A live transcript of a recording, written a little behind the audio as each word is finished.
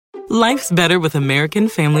Life's better with American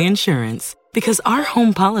Family Insurance because our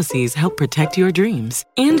home policies help protect your dreams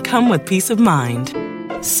and come with peace of mind.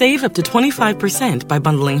 Save up to 25% by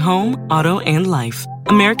bundling home, auto, and life.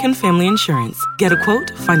 American Family Insurance. Get a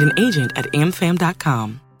quote, find an agent at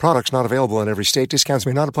amfam.com. Products not available in every state. Discounts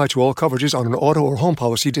may not apply to all coverages on an auto or home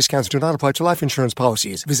policy. Discounts do not apply to life insurance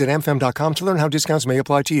policies. Visit amfam.com to learn how discounts may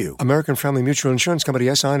apply to you. American Family Mutual Insurance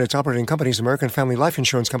Company, SI, and its operating companies, American Family Life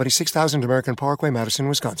Insurance Company, 6000 American Parkway, Madison,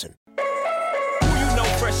 Wisconsin. Who you know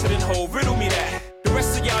fresher than whole? Riddle me that. The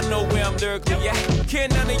rest of y'all know where I'm lyrically at.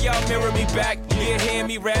 Can't none of y'all mirror me back. Yeah, hear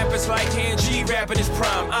me rap, it's like hand G rapping his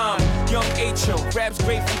prime. I'm Young H.O., raps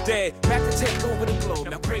Grateful Dead. Back to take over the globe.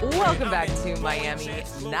 Now break Welcome back to Miami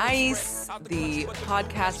Nice, the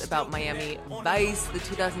podcast about Miami Vice, the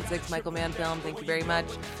 2006 Michael Mann film. Thank you very much.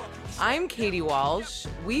 I'm Katie Walsh.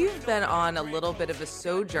 We've been on a little bit of a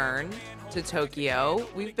sojourn to Tokyo.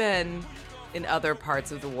 We've been in other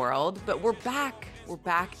parts of the world, but we're back. We're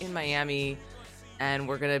back in Miami, and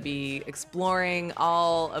we're going to be exploring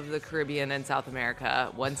all of the Caribbean and South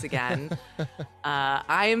America once again.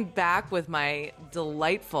 I am back with my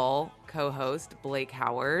delightful co-host, Blake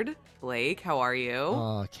Howard. Blake, how are you?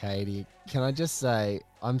 Oh, Katie, can I just say,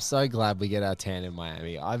 I'm so glad we get our tan in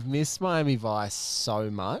Miami. I've missed Miami Vice so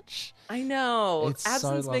much. I know. It's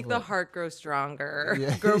Absence so make the lovely. heart grow stronger,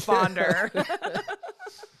 Yeah. grow fonder.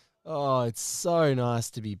 Oh, it's so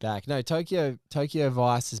nice to be back. No, Tokyo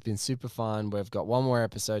Vice has been super fun. We've got one more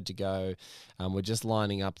episode to go. We're just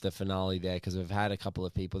lining up the finale there because we've had a couple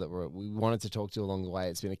of people that we wanted to talk to along the way.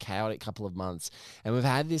 It's been a chaotic couple of months. And we've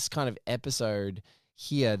had this kind of episode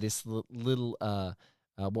here, this little,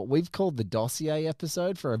 what we've called the dossier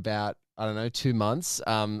episode for about, 2 months.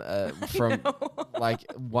 From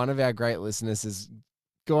like one of our great listeners has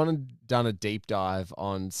gone and done a deep dive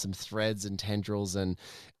on some threads and tendrils and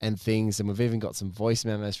things, and we've even got some voice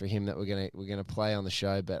memos for him that we're gonna play on the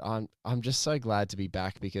show. But I'm just so glad to be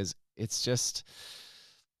back because it's just,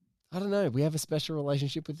 I don't know, we have a special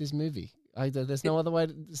relationship with this movie. There's no other way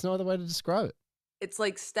to describe it. It's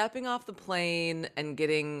like stepping off the plane and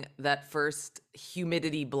getting that first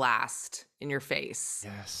humidity blast in your face.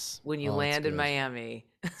 Yes. When you land in Miami.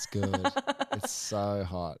 It's good. It's so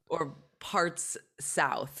hot. Or parts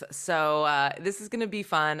south. So this is going to be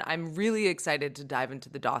fun. I'm really excited to dive into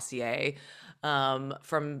the dossier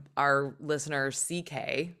from our listener,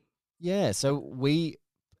 CK. Yeah, so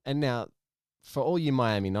now for all you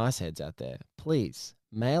Miami Nice heads out there, please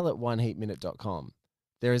mail at oneheatminute.com.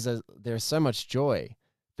 There is so much joy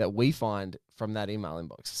that we find from that email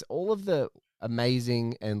inbox. All of the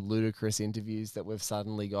amazing and ludicrous interviews that we've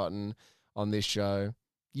suddenly gotten on this show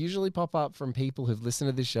usually pop up from people who've listened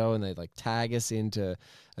to this show and they like tag us into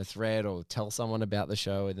a thread or tell someone about the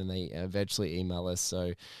show, and then they eventually email us.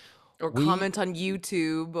 So Or comment on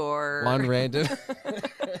YouTube or one random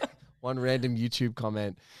YouTube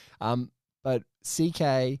comment. But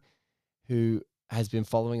CK, who has been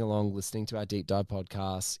following along, listening to our deep dive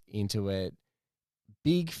podcast, into it,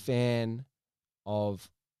 big fan of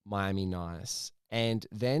Miami Nice, and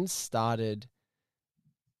then started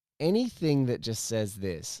anything that just says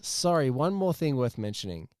this. Sorry, one more thing worth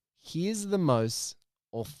mentioning. Here's the most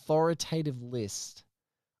authoritative list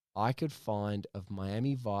I could find of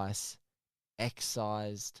Miami Vice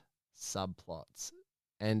excised subplots.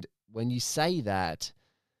 And when you say that,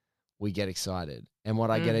 we get excited. And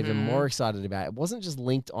what I get even more excited about, it wasn't just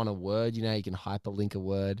linked on a word. You know, you can hyperlink a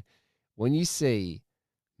word. When you see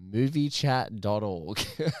moviechat.org,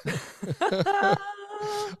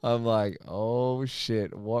 I'm like, oh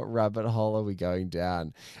shit, what rabbit hole are we going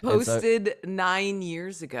down? Posted 9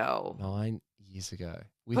 years ago. 9 years ago.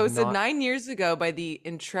 Posted 9 years ago by the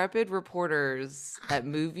intrepid reporters at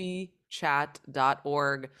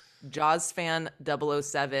moviechat.org.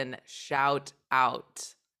 JawsFan007, shout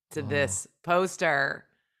out to this poster.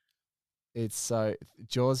 It's so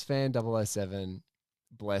Jaws fan 007,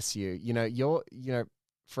 bless you.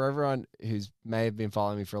 For everyone who's may have been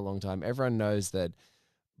following me for a long time, everyone knows that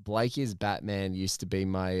Blake is Batman used to be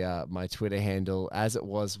my my Twitter handle, as it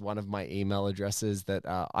was one of my email addresses that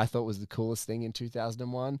I thought was the coolest thing in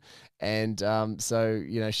 2001. And so,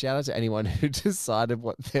 shout out to anyone who decided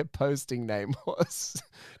what their posting name was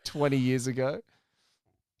 20 years ago.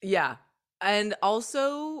 Yeah. And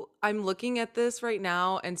also, I'm looking at this right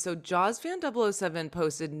now, and so JawsFan007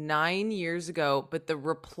 posted 9 years ago, but the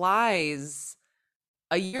replies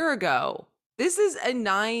a year ago. This is a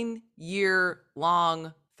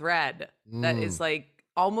 9-year-long thread that is like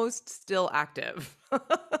almost still active.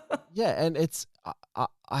 Yeah, and it's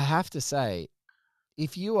I have to say,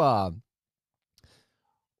 if you are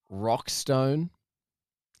Rockstone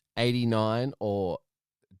 89 or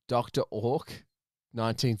Dr. Ork,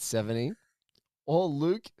 1970, or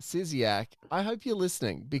Luke Siziak. I hope you're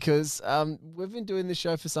listening because we've been doing this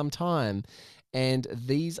show for some time, and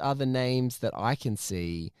these are the names that I can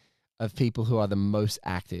see of people who are the most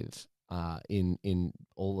active in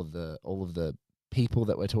all of the people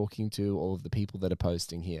that we're talking to, all of the people that are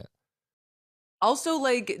posting here. Also,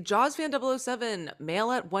 like Jaws fan 007,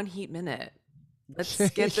 mail at 1 heat minute. Let's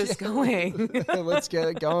get this going. Let's get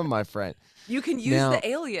it going, my friend. You can use the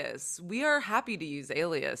alias. We are happy to use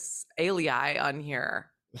alii on here.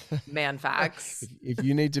 Manfax. If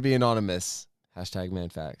you need to be anonymous, hashtag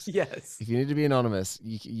Manfax. Yes. If you need to be anonymous,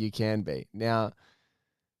 you can be. Now,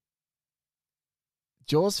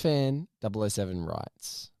 Jaws fan 007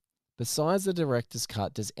 writes, besides the director's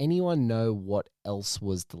cut, does anyone know what else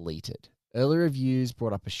was deleted? Early reviews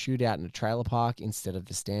brought up a shootout in a trailer park instead of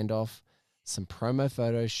the standoff. Some promo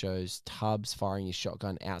photos shows Tubbs firing his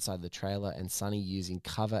shotgun outside the trailer and Sonny using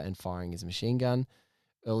cover and firing his machine gun.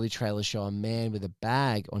 Early trailers show a man with a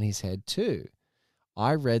bag on his head too.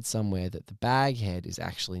 I read somewhere that the bag head is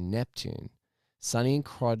actually Neptune. Sonny and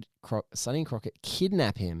Crockett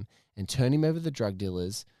kidnap him and turn him over to the drug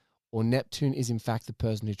dealers, or Neptune is in fact the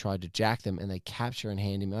person who tried to jack them and they capture and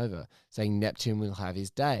hand him over, saying Neptune will have his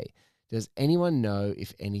day. Does anyone know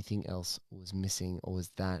if anything else was missing, or was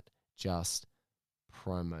that just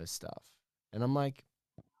promo stuff? And I'm like,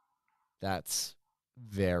 that's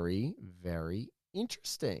very, very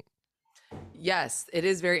interesting. Yes, it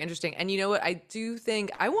is very interesting. And you know what? I do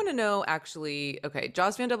think I want to know actually, okay,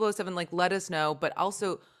 Jaws fan 007, like let us know, but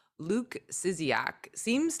also Luke Siziak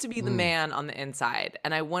seems to be the man on the inside.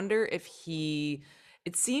 And I wonder if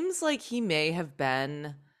it seems like he may have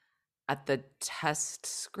been at the test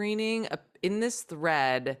screening. In this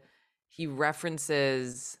thread, he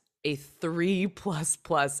references a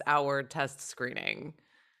 3+ hour test screening.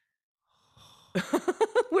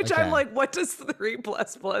 Which Okay. I'm like, what does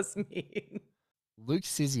 3++ mean? Luke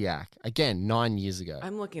Siziak, again, 9 years ago.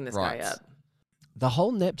 I'm looking this writes, guy up. the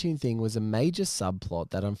whole Neptune thing was a major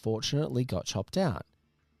subplot that unfortunately got chopped out.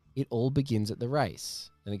 It all begins at the race.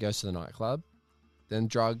 Then he goes to the nightclub, then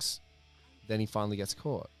drugs, then he finally gets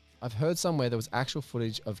caught. I've heard somewhere there was actual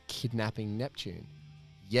footage of kidnapping Neptune.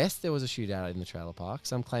 Yes, there was a shootout in the trailer park.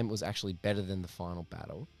 Some claim it was actually better than the final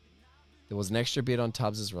battle. There was an extra bit on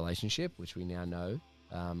Tubbs' relationship, which we now know.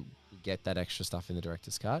 We get that extra stuff in the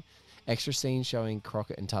director's cut. Extra scenes showing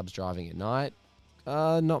Crockett and Tubbs driving at night.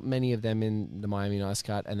 Not many of them in the Miami Nice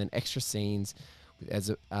cut. And then extra scenes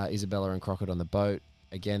with Isabella and Crockett on the boat.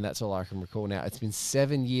 Again, that's all I can recall now. It's been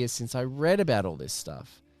 7 years since I read about all this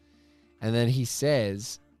stuff. And then he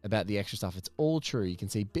says about the extra stuff, it's all true. You can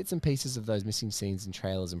see bits and pieces of those missing scenes in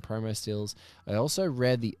trailers and promo stills. I also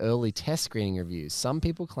read the early test screening reviews. Some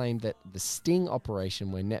people claimed that the sting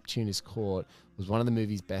operation where Neptune is caught was one of the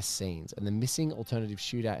movie's best scenes, and the missing alternative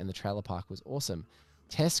shootout in the trailer park was awesome.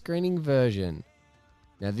 Test screening version.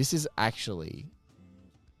 Now, this is actually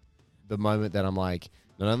the moment that I'm like,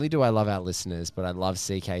 not only do I love our listeners, but I love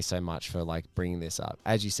CK so much for like bringing this up.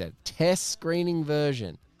 As you said, test screening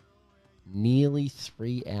version. Nearly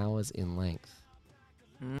 3 hours in length.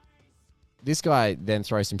 This guy then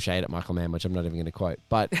throws some shade at Michael Mann, which I'm not even going to quote.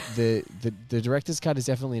 But the director's cut is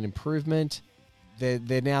definitely an improvement.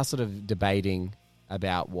 They're now sort of debating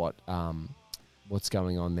about what's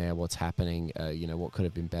going on there, what's happening, what could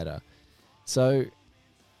have been better. So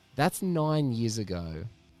that's 9 years ago,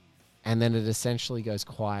 and then it essentially goes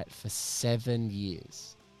quiet for 7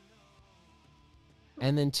 years.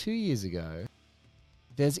 And then 2 years ago,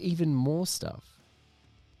 there's even more stuff.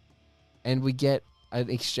 And we get an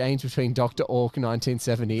exchange between Dr. Ork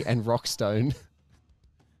 1970 and Rockstone.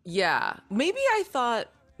 Yeah. Maybe I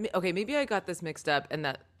got this mixed up and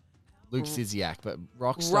that Luke Siziak, but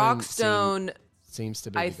Rockstone seems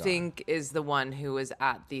to be I the guy. think is the one who was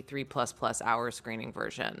at the 3+ hour screening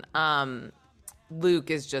version.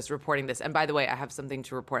 Luke is just reporting this. And by the way, I have something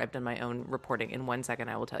to report. I've done my own reporting. In 1 second,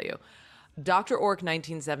 I will tell you. Dr. Ork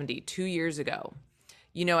 1970, 2 years ago.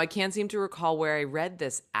 You know, I can't seem to recall where I read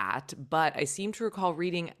this at, but I seem to recall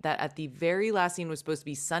reading that at the very last scene was supposed to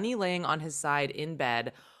be Sonny laying on his side in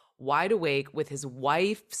bed, wide awake with his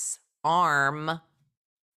wife's arm,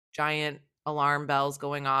 giant alarm bells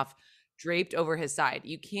going off, draped over his side.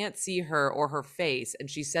 You can't see her or her face, and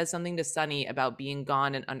she says something to Sonny about being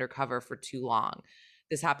gone and undercover for too long.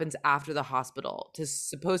 This happens after the hospital.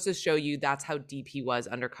 Supposed to show you that's how deep he was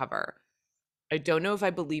undercover. I don't know if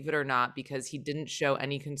I believe it or not because he didn't show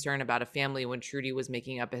any concern about a family when Trudy was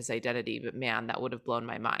making up his identity, but man, that would have blown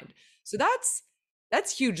my mind. So that's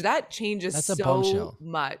huge. That changes That's a so bombshell.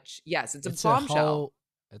 much. Yes, it's a bombshell.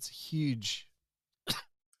 It's huge.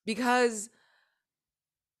 Because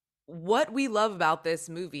what we love about this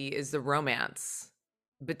movie is the romance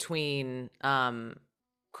between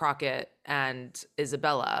Crockett and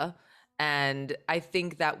Isabella. And I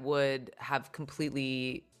think that would have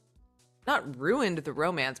completely not ruined the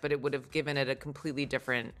romance, but it would have given it a completely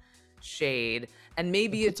different shade. And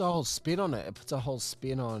maybe it puts a whole spin on it. It puts a whole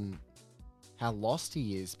spin on how lost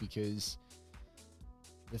he is, because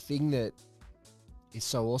the thing that is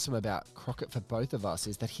so awesome about Crockett for both of us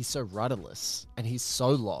is that he's so rudderless and he's so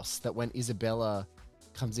lost that when Isabella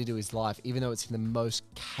comes into his life, even though it's in the most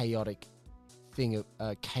chaotic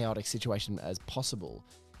situation as possible,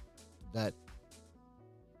 that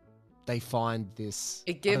they find this,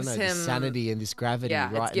 it gives him this sanity and this gravity.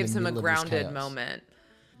 Yeah, right, it gives in the him a middle of this grounded chaos. moment.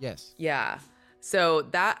 Yes. Yeah. So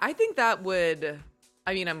that, I think that would,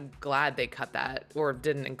 I mean, I'm glad they cut that or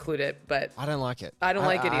didn't include it, but I don't like it. I don't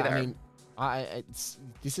like it either. I mean,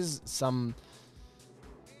 this is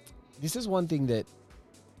one thing that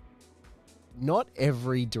not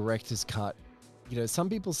every director's cut, some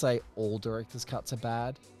people say all director's cuts are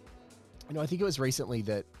bad. I think it was recently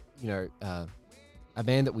that, a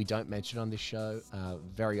man that we don't mention on this show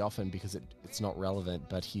very often because it's not relevant,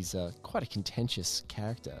 but he's quite a contentious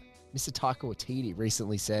character. Mr. Taika Waititi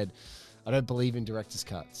recently said, "I don't believe in director's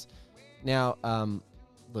cuts." Now,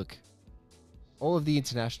 look, all of the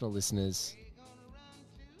international listeners,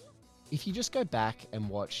 if you just go back and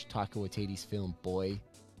watch Taika Waititi's film Boy,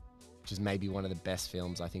 which is maybe one of the best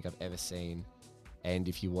films I think I've ever seen, and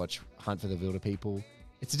if you watch Hunt for the Wilder People,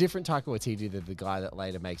 it's a different Taika Waititi than the guy that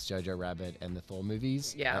later makes Jojo Rabbit and the Thor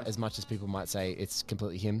movies. Yeah. As much as people might say it's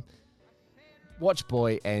completely him. Watch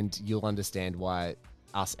Boy and you'll understand why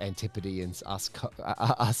us Antipodeans,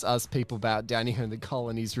 us people down here in the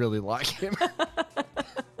colonies really like him.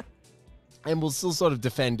 And we'll still sort of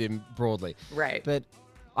defend him broadly. Right. But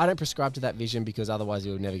I don't prescribe to that vision because otherwise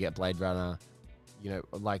you'll never get Blade Runner,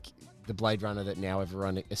 like the Blade Runner that now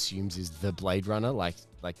everyone assumes is the Blade Runner, like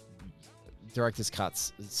director's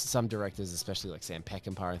cuts. Some directors, especially like Sam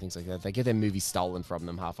Peckinpah and things like that, they get their movies stolen from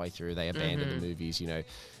them halfway through. They abandon the movies.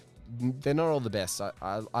 They're not all the best.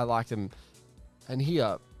 I like them. And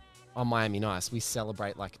here on Miami Nice, we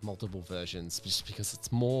celebrate like multiple versions just because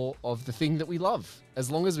it's more of the thing that we love. As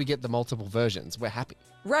long as we get the multiple versions, we're happy.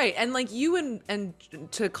 Right. And like you and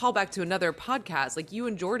to call back to another podcast, like you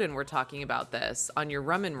and Jordan were talking about this on your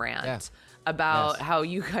Rum and Rant about how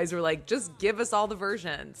you guys were like, just give us all the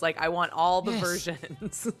versions. Like, I want all the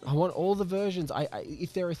versions. I want all the versions. I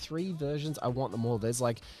if there are 3 versions, I want them all. There's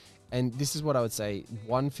like, and this is what I would say,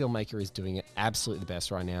 one filmmaker is doing it absolutely the best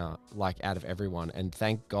right now, like out of everyone. And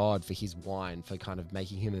thank God for his wine for kind of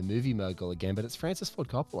making him a movie mogul again. But it's Francis Ford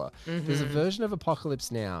Coppola. There's a version of Apocalypse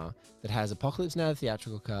Now that has Apocalypse Now the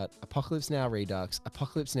theatrical cut, Apocalypse Now Redux,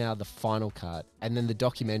 Apocalypse Now the final cut, and then the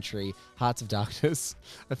documentary Hearts of Darkness,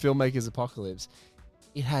 a filmmaker's apocalypse.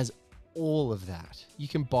 It has all of that. You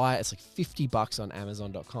can buy it. It's like $50 on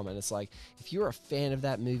Amazon.com. And it's like, if you're a fan of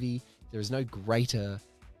that movie, there is no greater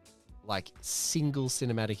like single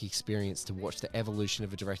cinematic experience to watch the evolution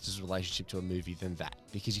of a director's relationship to a movie than that,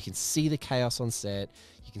 because you can see the chaos on set,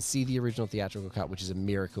 you can see the original theatrical cut, which is a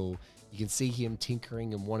miracle, you can see him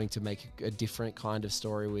tinkering and wanting to make a different kind of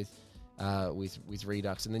story with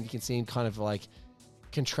Redux, and then you can see him kind of like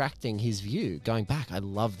contracting his view, going back. I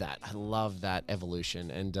love that evolution.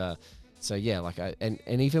 And so yeah, like and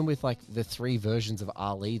even with like the 3 versions of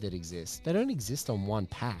Ali that exist, they don't exist on one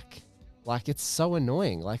pack. Like, it's so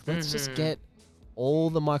annoying. Like, let's just get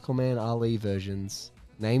all the Michael Mann Ali versions,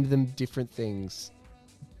 name them different things,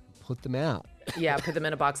 put them out. Yeah, put them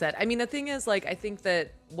in a box set. I mean, the thing is, like, I think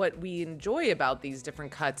that what we enjoy about these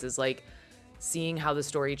different cuts is, like, seeing how the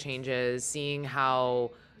story changes, seeing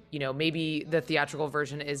how, maybe the theatrical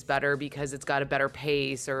version is better because it's got a better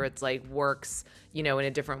pace or it's, like, works, in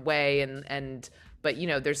a different way. But,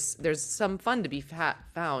 there's some fun to be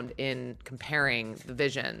found in comparing the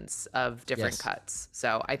visions of different cuts.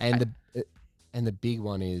 So and the big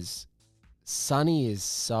one is Sonny is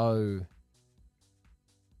so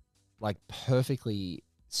like perfectly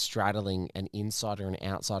straddling an insider and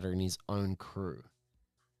outsider in his own crew,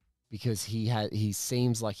 because he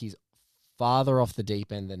seems like he's farther off the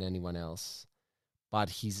deep end than anyone else,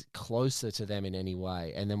 but he's closer to them in any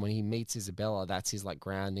way. And then when he meets Isabella, that's his like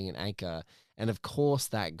grounding and anchor. And of course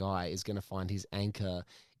that guy is going to find his anchor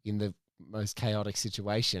in the most chaotic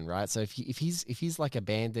situation, right? So if he's like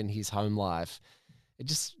abandoned his home life, it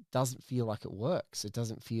just doesn't feel like it works. It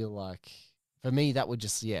doesn't feel like, for me, that would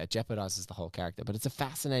just, jeopardizes the whole character. But it's a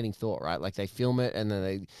fascinating thought, right? Like they film it and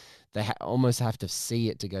then they almost have to see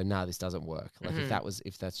it to go, nah, this doesn't work. Like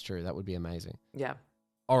if that's true, that would be amazing. Yeah.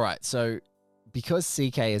 All right. So because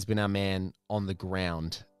CK has been our man on the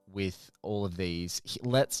ground with all of these.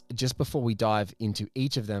 Let's, just before we dive into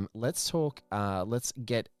each of them, let's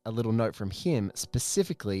get a little note from him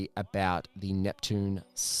specifically about the Neptune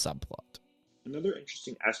subplot. Another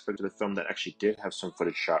interesting aspect of the film that actually did have some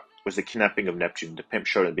footage shot was the kidnapping of Neptune the pimp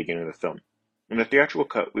showed at the beginning of the film. In the theatrical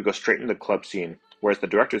cut, we go straight into the club scene, whereas the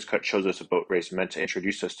director's cut shows us a boat race meant to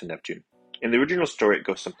introduce us to Neptune. In the original story, it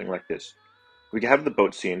goes something like this. We have the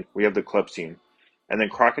boat scene, we have the club scene, and then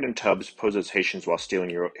Crockett and Tubbs pose as Haitians while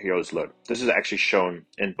stealing Hero's load. This is actually shown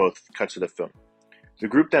in both cuts of the film. The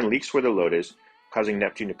group then leaks where the load is, causing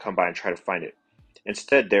Neptune to come by and try to find it.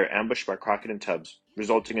 Instead, they are ambushed by Crockett and Tubbs,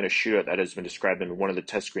 resulting in a shootout that has been described in one of the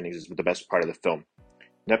test screenings as the best part of the film.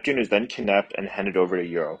 Neptune is then kidnapped and handed over to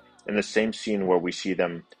Euro, in the same scene where we see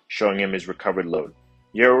them showing him his recovered load.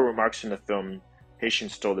 Euro remarks in the film,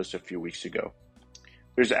 "Haitians stole this a few weeks ago."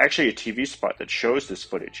 There's actually a TV spot that shows this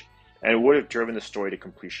footage, and it would have driven the story to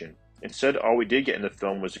completion. Instead, all we did get in the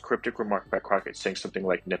film was a cryptic remark by Crockett saying something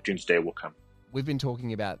like, "Neptune's day will come." We've been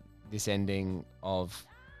talking about this ending of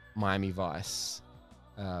Miami Vice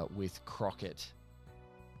with Crockett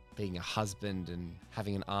being a husband and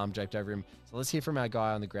having an arm draped over him. So let's hear from our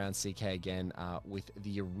guy on the ground, CK, again, with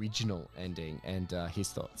the original ending and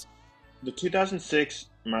his thoughts. The 2006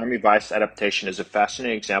 Miami Vice adaptation is a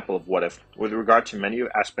fascinating example of what if, with regard to many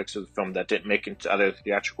aspects of the film that didn't make it into other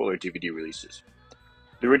theatrical or DVD releases.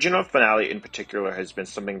 The original finale in particular has been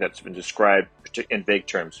something that's been described in vague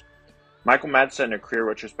terms. Michael Madsen said in a career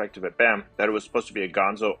retrospective at BAM that it was supposed to be a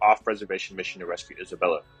gonzo off-reservation mission to rescue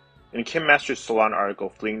Isabella. In Kim Masters' Salon article,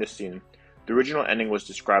 Fleeing the Scene, the original ending was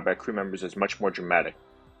described by crew members as much more dramatic.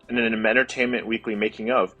 And in an Entertainment Weekly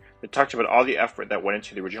making of, it talked about all the effort that went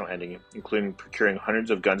into the original ending, including procuring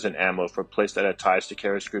hundreds of guns and ammo for a place that had ties to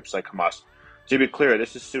terrorist groups like Hamas. To be clear,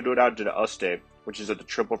 this is Ciudad del Este, which is at the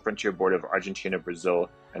triple frontier border of Argentina, Brazil,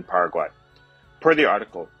 and Paraguay. Per the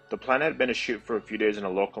article, the plan had been to shoot for a few days in a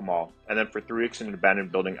local mall, and then for 3 weeks in an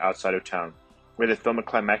abandoned building outside of town, where they filmed a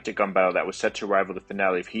climactic gun battle that was set to rival the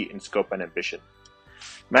finale of Heat in scope and ambition.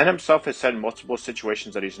 Mann himself has said in multiple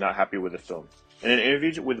situations that he's not happy with the film. In an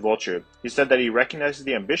interview with Vulture, he said that he recognizes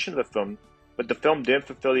the ambition of the film, but the film didn't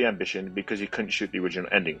fulfill the ambition because he couldn't shoot the original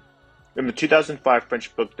ending. In the 2005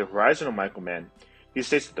 French book The Horizon of Michael Mann, he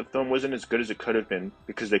states that the film wasn't as good as it could have been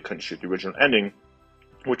because they couldn't shoot the original ending,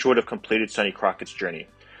 which would have completed Sonny Crockett's journey.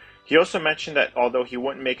 He also mentioned that although he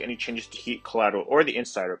wouldn't make any changes to Heat, Collateral, or The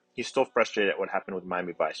Insider, he's still frustrated at what happened with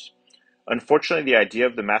Miami Vice. Unfortunately, the idea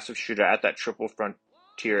of the massive shooter at that triple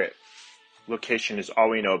frontier location is all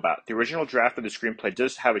we know about. The original draft of the screenplay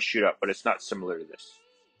does have a shootout, but it's not similar to this.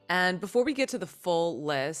 And before we get to the full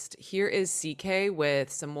list, here is CK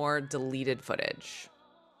with some more deleted footage.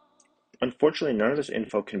 Unfortunately, none of this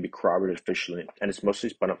info can be corroborated officially, and it's mostly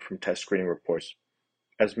spun up from test screening reports.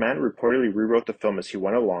 As Mann reportedly rewrote the film as he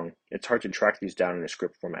went along, it's hard to track these down in a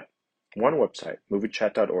script format. One website,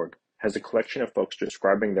 moviechat.org, has a collection of folks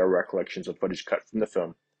describing their recollections of footage cut from the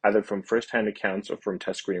film, either from first-hand accounts or from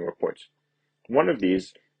test screening reports. One of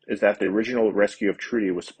these is that the original rescue of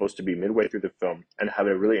Trudy was supposed to be midway through the film and have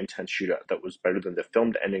a really intense shootout that was better than the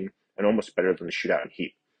filmed ending and almost better than the shootout in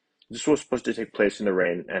Heat. This was supposed to take place in the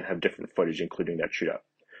rain and have different footage, including that shootout.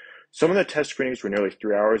 Some of the test screenings were nearly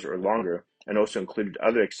 3 hours or longer and also included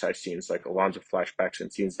other exciting scenes like Alonzo flashbacks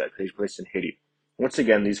and scenes that take place in Haiti. Once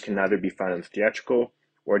again, these can neither be found in the theatrical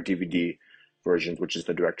or DVD versions, which is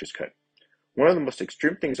the director's cut. One of the most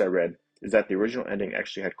extreme things I read is that the original ending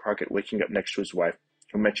actually had Crockett waking up next to his wife,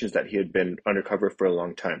 who mentions that he had been undercover for a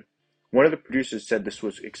long time. One of the producers said this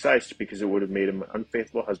was excised because it would have made him an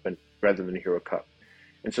unfaithful husband rather than a hero cop.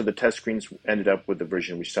 And so the test screens ended up with the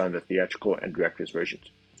version we saw in the theatrical and director's versions.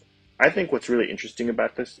 I think what's really interesting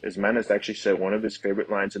about this is Mann has actually said one of his favorite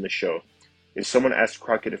lines in the show is someone asked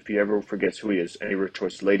Crockett if he ever forgets who he is, and he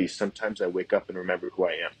retorts, "Ladies, sometimes I wake up and remember who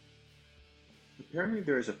I am." Apparently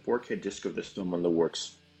there is a 4K disc of this film in the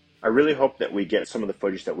works. I really hope that we get some of the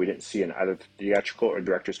footage that we didn't see in either the theatrical or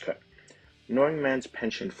director's cut. Knowing Mann's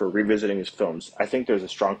penchant for revisiting his films, I think there's a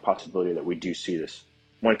strong possibility that we do see this.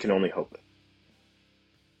 One can only hope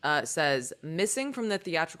it. Says, missing from the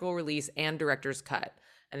theatrical release and director's cut.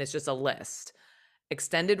 And it's just a list.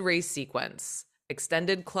 Extended race sequence,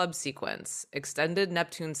 extended club sequence, extended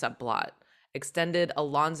Neptune subplot, extended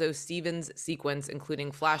Alonzo Stevens sequence, including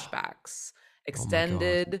flashbacks,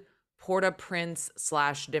 extended Port-au-Prince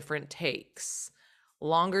 / different takes,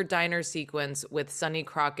 longer diner sequence with Sonny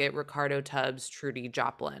Crockett, Ricardo Tubbs, Trudy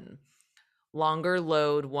Joplin, longer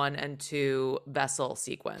load 1 and 2 vessel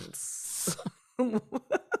sequence.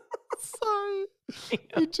 Sorry.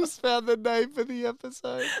 You just found the name for the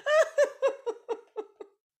episode.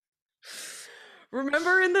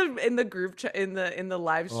 Remember in the group chat in the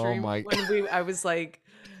live stream when I was like,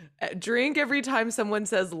 drink every time someone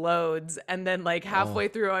says loads, and then like halfway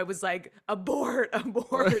through I was like, abort,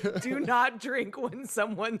 do not drink when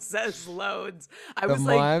someone says loads. I was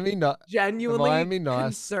like genuinely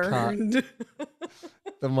concerned.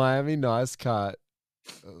 The Miami Nice Cut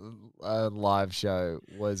live show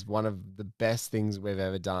was one of the best things we've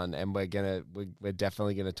ever done, and we're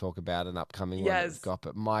definitely gonna talk about an upcoming one that we've got.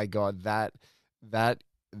 But my God, that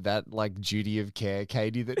like duty of care,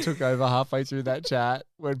 Katie, that took over halfway through that chat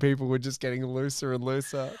when people were just getting looser and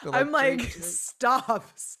looser. I'm like,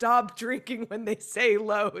 stop drinking when they say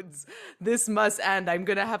loads. This must end. I'm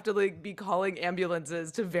gonna have to like be calling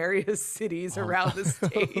ambulances to various cities around the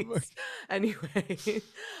states. Anyway,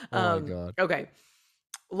 oh my God. Okay,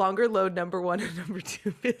 longer load number 1 and number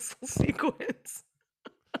 2 missile sequence.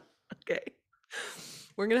 Okay,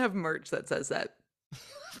 we're gonna have merch that says that.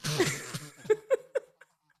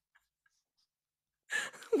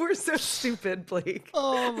 We're so stupid, Blake.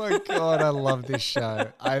 Oh my God, I love this show.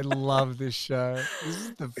 This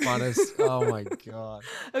is the funnest. Oh my God.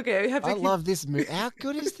 Okay, I love this movie. How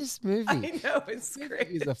good is this movie? I know, it's great.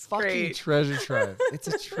 It's a fucking treasure trove. It's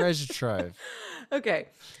a treasure trove. Okay,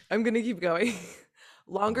 I'm gonna keep going.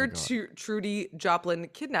 Longer Trudy Joplin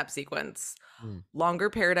kidnap sequence. Longer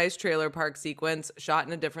Paradise Trailer Park sequence shot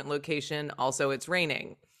in a different location. Also, it's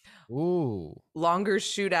raining. Ooh. Longer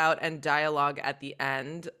shootout and dialogue at the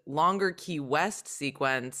end. Longer Key West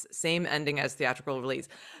sequence. Same ending as theatrical release.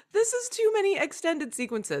 This is too many extended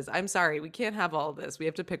sequences. I'm sorry. We can't have all of this. We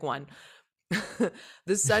have to pick one.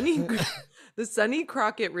 The Sonny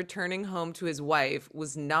Crockett returning home to his wife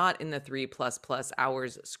was not in the 3+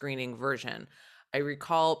 hours screening version. I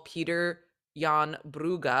recall Peter Jan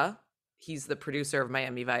Bruga, he's the producer of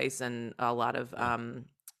Miami Vice and a lot of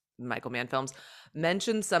Michael Mann films,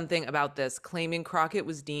 mentioned something about this, claiming Crockett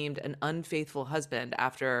was deemed an unfaithful husband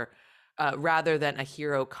after rather than a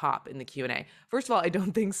hero cop in the Q&A. First of all, I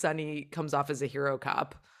don't think Sonny comes off as a hero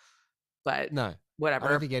cop, but no, whatever. I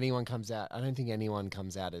don't think anyone comes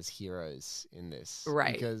out as heroes in this.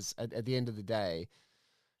 Right. Because at the end of the day,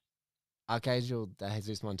 Archangel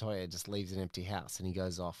Jesus Montoya just leaves an empty house and he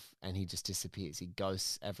goes off and he just disappears. He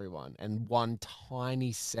ghosts everyone. And one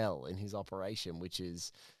tiny cell in his operation, which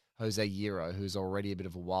is Jose Hierro, who's already a bit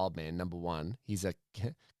of a wild man, number one. He's a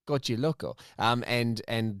coche loco. And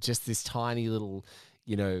just this tiny little,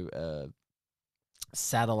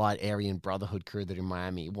 satellite Aryan Brotherhood crew that in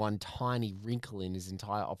Miami, one tiny wrinkle in his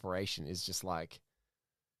entire operation is just like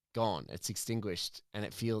gone. It's extinguished. And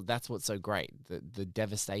that's what's so great. The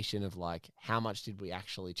devastation of like, how much did we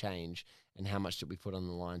actually change and how much did we put on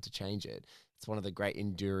the line to change it? It's one of the great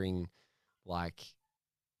enduring, like,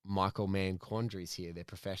 Michael Mann quandaries here. Their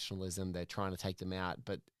professionalism, they're trying to take them out,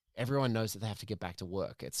 but everyone knows that they have to get back to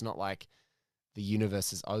work. It's not like the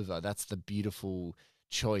universe is over. That's the beautiful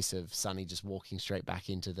choice of Sonny just walking straight back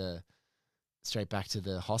to the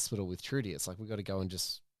hospital with Trudy. It's like, we got to go and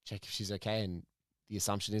just check if she's okay, and the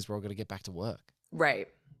assumption is we're all going to get back to work. Right.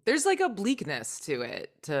 There's like a bleakness to it,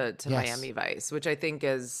 to Yes. Miami Vice, which I think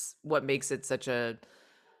is what makes it such a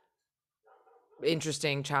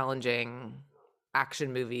interesting, challenging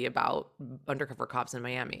action movie about undercover cops in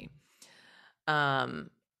Miami.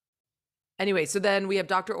 Anyway, so then we have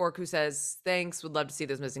Dr. Ork, who says, thanks, would love to see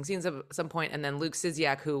those missing scenes at some point. And then Luke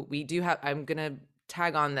Siziak, who we do have, I'm going to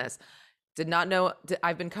tag on this, did not know,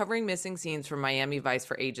 I've been covering missing scenes from Miami Vice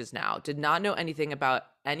for ages now. Did not know anything about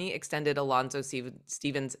any extended Alonzo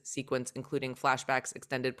Stevens sequence, including flashbacks,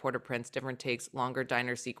 extended Port-au-Prince, different takes, longer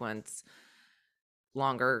diner sequence,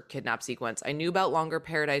 longer kidnap sequence. I knew about longer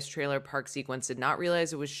Paradise Trailer Park sequence, did not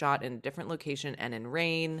realize it was shot in a different location and in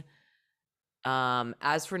rain.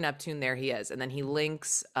 As for Neptune, there he is. And then he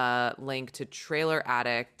links a link to Trailer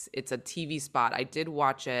Addict. It's a TV spot. I did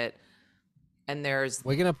watch it. And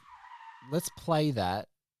let's play that.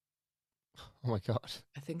 Oh my God.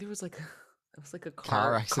 I think there was like a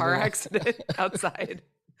car accident outside.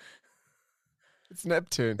 It's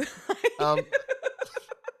Neptune. Sorry.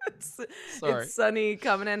 It's sunny,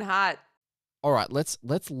 coming in hot. All right, let's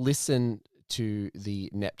listen to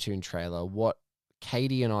the Neptune trailer. What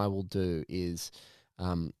Katie and I will do is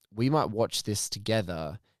we might watch this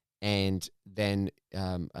together, and then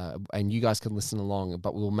and you guys can listen along,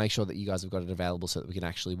 but we'll make sure that you guys have got it available so that we can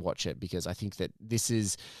actually watch it, because I think that this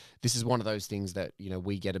is one of those things that,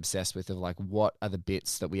 we get obsessed with, of like, what are the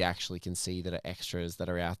bits that we actually can see that are extras that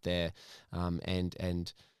are out there,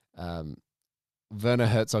 and Werner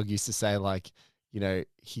Herzog used to say, like,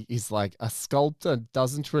 he's like, a sculptor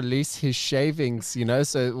doesn't release his shavings,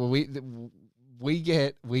 so we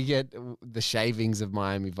get the shavings of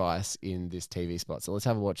Miami Vice in this TV spot. So let's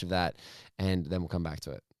have a watch of that, and then we'll come back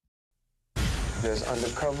to it. There's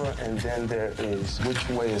undercover, and then there is which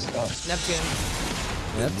way is up. Neptune.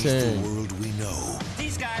 Beneath the world we know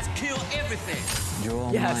These guys kill everything. You're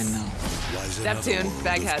all Yes. mine now. lies Neptune, another world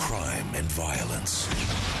Baghead. of crime and violence.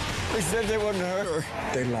 They said they wouldn't hurt her.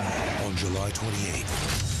 They lied. On July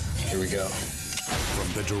 28th, Here we go.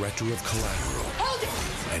 from the director of Collateral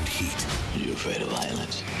and Heat, You afraid of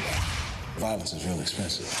violence? Violence is real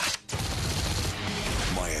expensive.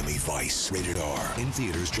 Miami Vice, rated R. In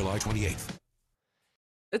theaters July 28th.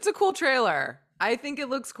 It's a cool trailer. I think it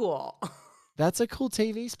looks cool. That's a cool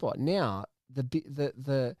TV spot. Now,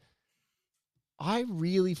 the I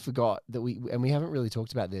really forgot that we haven't really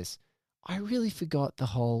talked about this. I really forgot the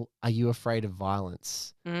whole "Are you afraid of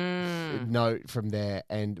violence?" note from there,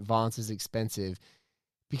 and violence is expensive,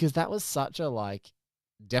 because that was such a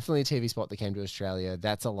definitely a TV spot that came to Australia.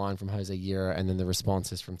 That's a line from Jose Yira, and then the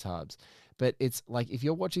response is from Tubbs. But it's like, if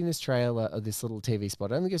you're watching this trailer of this little TV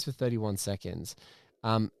spot, it only goes for 31 seconds.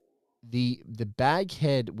 The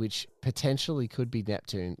baghead, which potentially could be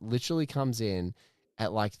Neptune, literally comes in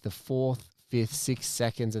at like the 4th, 5th, 6th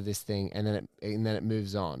seconds of this thing, and then it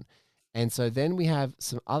moves on. And so then we have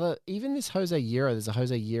some other, even this Jose Yiro, there's a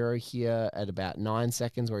Jose Yiro here at about 9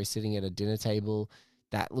 seconds where he's sitting at a dinner table.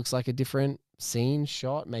 That looks like a different scene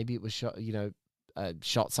shot. Maybe it was shot,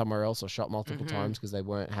 shot somewhere else, or shot multiple times because they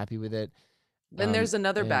weren't happy with it. Then there's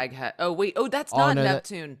another and- baghead. Oh, wait. Oh, that's not no,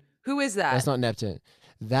 Neptune. Who is that? That's not Neptune.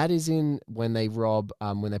 That is in when they rob,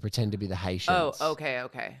 when they pretend to be the Haitians. Oh,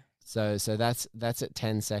 okay. So that's at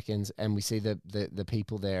 10 seconds, and we see the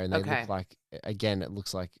people there, and they Okay. look like, again, it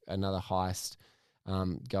looks like another heist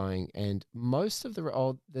going. And most of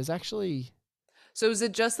there's actually So is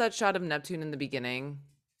it just that shot of Neptune in the beginning?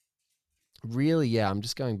 really, yeah. I'm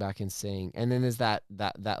just going back and seeing, and then there's that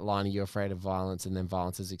line of "You're afraid of violence," and then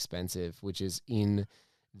 "Violence is expensive," which is in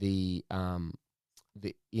the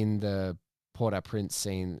Port-au-Prince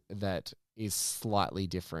scene that is slightly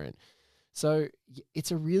different. So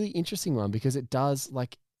it's a really interesting one, because it does,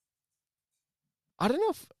 I don't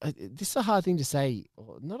know if this is a hard thing to say,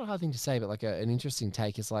 or not a hard thing to say, but like an interesting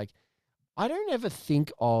take is I don't ever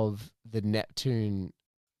think of the Neptune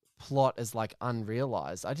plot as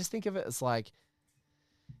unrealized. I just think of it as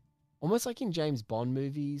almost like in James Bond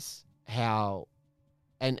movies, how,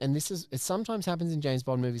 and this is, it sometimes happens in James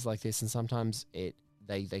Bond movies like this, and sometimes they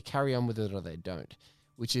carry on with it or they don't,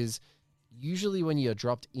 which is, usually when you're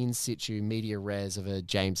dropped in situ media res of a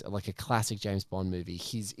classic James Bond movie,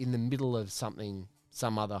 he's in the middle of some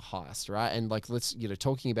other heist, right? And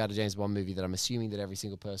talking about a James Bond movie that I'm assuming that every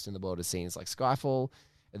single person in the world has seen. It's like Skyfall.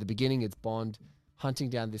 At the beginning, it's Bond hunting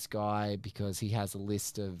down this guy because he has a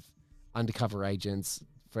list of undercover agents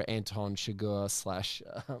for Anton Chigurh /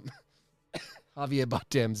 Javier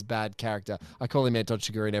Bardem's bad character. I call him Anton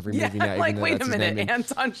Chigurh in every movie now. Even though wait that's a his minute, name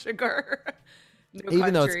Anton Chigurh. No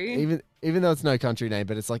even Country. though it's even though it's no country name,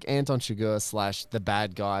 but it's like Anton Chigurh / the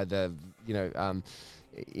bad guy,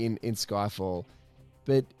 in Skyfall.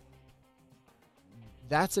 But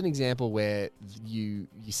that's an example where you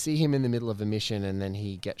see him in the middle of a mission, and then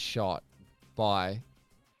he gets shot by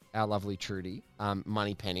our lovely Trudy,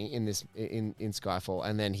 Moneypenny in Skyfall,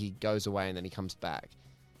 and then he goes away, and then he comes back,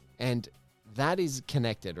 and that is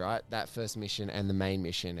connected, right? That first mission and the main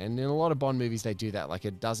mission. And in a lot of Bond movies, they do that.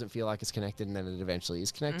 It doesn't feel like it's connected, and then it eventually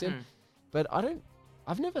is connected. But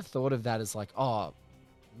I've never thought of that as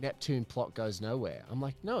Neptune plot goes nowhere. I'm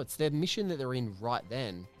like, no, it's their mission that they're in right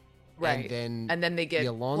then. Right. And then they get the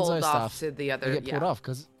Alonso pulled off stuff, to the other. they get pulled off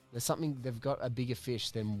because there's something, they've got a bigger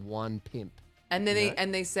fish than one pimp. And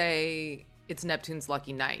then they say it's Neptune's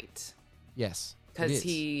lucky night. Yes. Because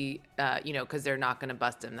because they're not going to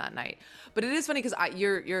bust him that night. But it is funny because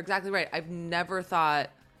you're exactly right. I've never thought,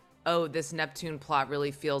 oh, this Neptune plot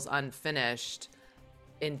really feels unfinished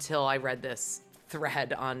until I read this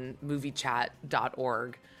thread on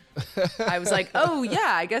moviechat.org. I was like, oh,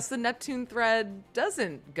 yeah, I guess the Neptune thread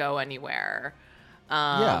doesn't go anywhere.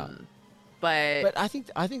 Yeah. But I think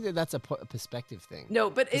that that's a perspective thing. No,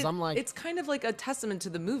 but it's kind of like a testament to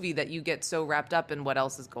the movie that you get so wrapped up in what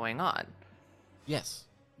else is going on. Yes.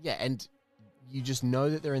 Yeah, and you just know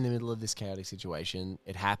that they're in the middle of this chaotic situation.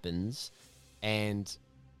 It happens, and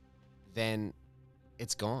then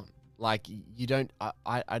it's gone. You don't.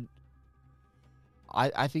 I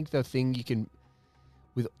think the thing you can,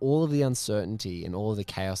 with all of the uncertainty and all of the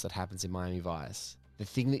chaos that happens in Miami Vice, the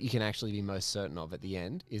thing that you can actually be most certain of at the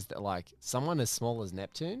end is that someone as small as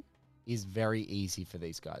Neptune is very easy for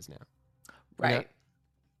these guys now. Right.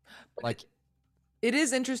 You know? It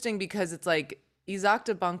is interesting because it's Isaac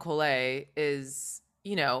de Bancole is,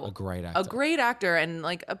 you know, A great actor and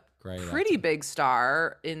like a Great pretty actor. big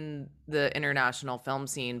star in the international film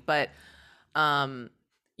scene. But,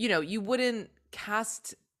 you know, you wouldn't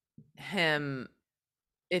cast him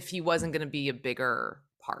if he wasn't going to be a bigger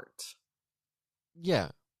part. Yeah.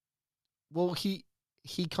 Well, he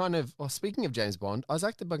kind of. Well, speaking of James Bond,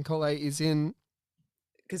 Isaac de Bancole is in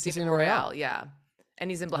Casino Royale, yeah, and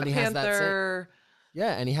he's in Black he has that Panther.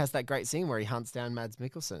 Yeah, and he has that great scene where he hunts down Mads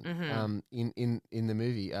Mikkelsen Mhm. in the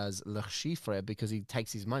movie as Le Chiffre because he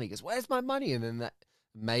takes his money. He goes, "Where's my money?" And then that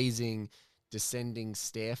amazing descending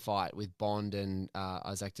stair fight with Bond and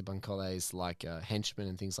Isaac de Bancole's like henchmen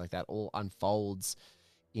and things like that all unfolds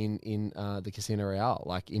in the Casino Royale,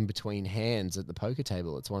 like in between hands at the poker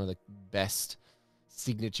table. It's one of the best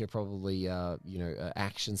signature, probably,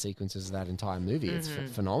 action sequences of that entire movie. It's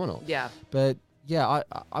phenomenal. Yeah. But yeah,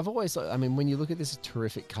 I've always, I mean, when you look at this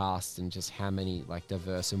terrific cast and just how many like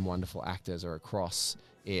diverse and wonderful actors are across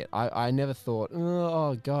it, I never thought,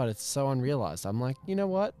 oh God, it's so unrealized. I'm like, you know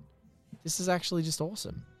what? This is actually just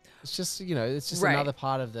awesome. It's just, it's just Right. another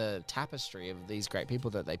part of the tapestry of these great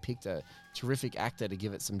people that they picked a terrific actor to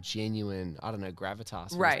give it some genuine, I don't know,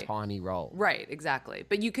 gravitas for Right. this tiny role. Right, exactly.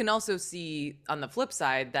 But you can also see on the flip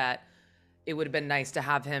side that it would have been nice to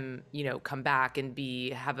have him, come back and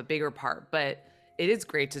have a bigger part. But it is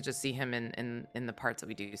great to just see him in the parts that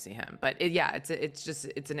we do see him. But it's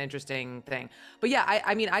an interesting thing. But yeah,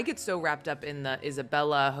 I mean, I get so wrapped up in the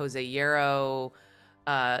Isabella Jose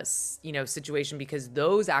situation because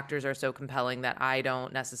those actors are so compelling that I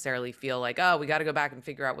don't necessarily feel like, oh, we got to go back and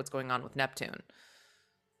figure out what's going on with Neptune.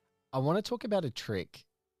 I want to talk about a trick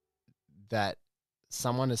that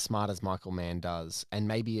someone as smart as Michael Mann does, and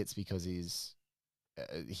maybe it's because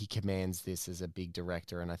he commands this as a big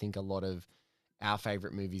director, and I think a lot of our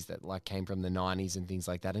favorite movies that like came from the 90s and things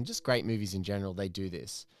like that, and just great movies in general, they do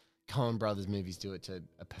this. Coen Brothers movies do it to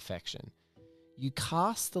a perfection. You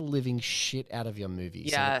cast the living shit out of your movie.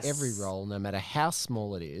 Yes. So that every role, no matter how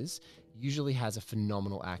small it is, usually has a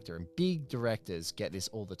phenomenal actor. And big directors get this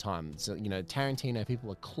all the time. So, Tarantino,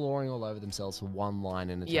 people are clawing all over themselves for one line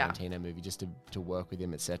in a Tarantino movie just to work with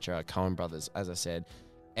him, etc. Coen Brothers, as I said,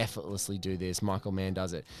 effortlessly do this. Michael Mann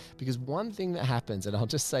does it. Because one thing that happens, and I'll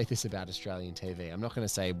just say this about Australian TV. I'm not going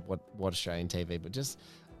to say what Australian TV, but just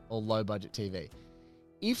all low-budget TV.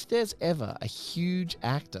 If there's ever a huge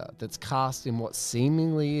actor that's cast in what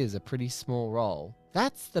seemingly is a pretty small role,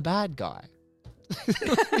 that's the bad guy.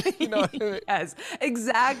 You know what I mean? Yes,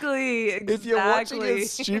 exactly. If you're watching a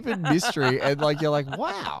stupid mystery and you're like,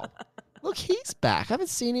 wow, look, he's back. I haven't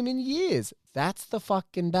seen him in years. That's the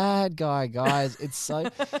fucking bad guy, guys. It's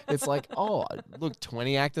like, oh, look,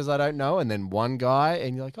 20 actors I don't know, and then one guy,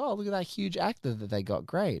 and you're like, oh, look at that huge actor that they got.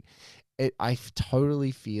 Great. I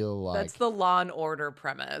totally feel like that's the Law and Order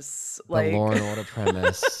premise. The Law and Order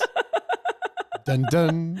premise. Dun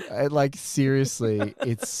dun. Seriously,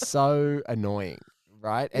 it's so annoying,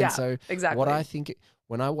 right? And Yeah, so exactly. what I think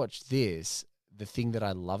when I watch this, the thing that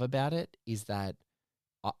I love about it is that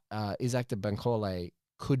Isaac de Bancole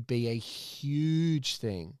could be a huge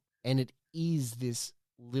thing, and it is this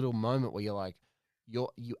little moment where you're like,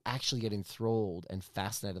 you actually get enthralled and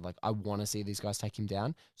fascinated. Like, I want to see these guys take him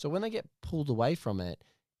down. So when they get pulled away from it,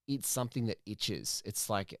 it's something that itches. It's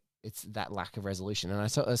like, it's that lack of resolution. And I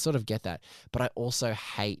sort of get that. But I also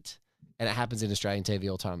hate, and it happens in Australian TV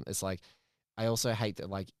all the time, it's like, I also hate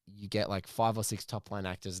that you get 5 or 6 top line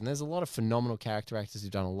actors, and there's a lot of phenomenal character actors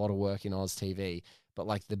who've done a lot of work in Oz TV, but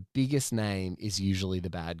the biggest name is usually the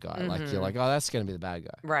bad guy. Mm-hmm. You're like, oh, that's going to be the bad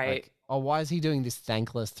guy. Right. Oh, why is he doing this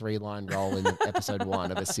thankless 3-line role in episode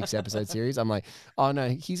 1 of a 6-episode series? I'm like, oh no,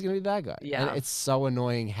 he's going to be the bad guy. Yeah. And it's so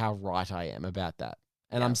annoying how right I am about that.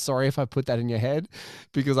 And Yeah. I'm sorry if I put that in your head,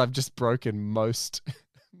 because I've just broken most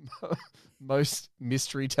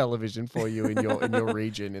mystery television for you in your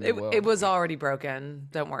region in the world. It was already broken.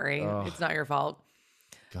 Don't worry. Oh. It's not your fault.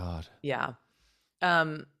 God. Yeah.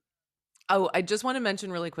 I just want to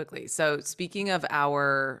mention really quickly. So speaking of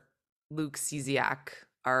our Luke Cziak,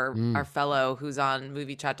 our fellow who's on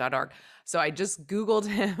moviechat.org. So I just Googled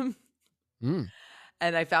him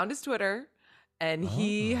and I found his Twitter, and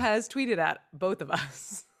he has tweeted at both of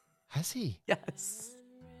us. Has he? Yes.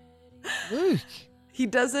 Luke. He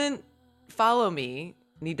doesn't follow me,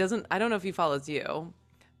 and I don't know if he follows you,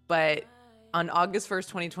 but on August 1st,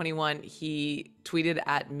 2021, he tweeted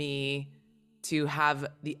at me to have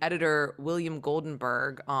the editor William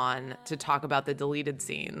Goldenberg on to talk about the deleted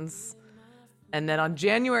scenes. And then on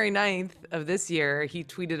January 9th of this year, he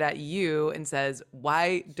tweeted at you and says,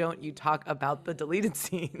 "Why don't you talk about the deleted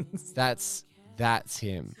scenes?" That's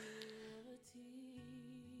him.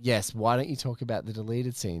 yes, why don't you talk about the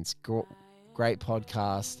deleted scenes? Great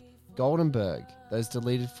podcast. Goldenberg, those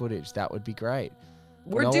deleted footage, that would be great.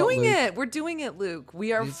 We're doing it. We're doing it, Luke.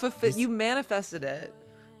 We are you manifested it.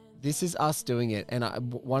 This is us doing it. And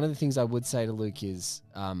one of the things I would say to Luke is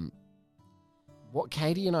what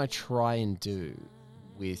Katie and I try and do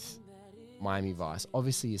with Miami Vice,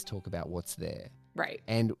 obviously, is talk about what's there. Right.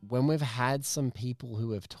 And when we've had some people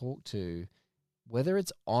who have talked to, whether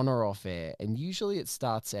it's on or off air, and usually it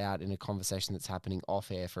starts out in a conversation that's happening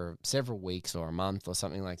off air for several weeks or a month or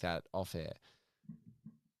something like that off air,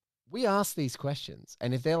 we ask these questions.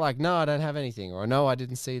 And if they're like, no, I don't have anything, or no, I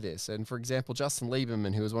didn't see this. And for example, Justin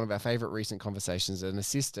Lieberman, who was one of our favorite recent conversations, an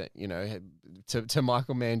assistant, to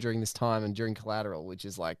Michael Mann during this time and during Collateral, which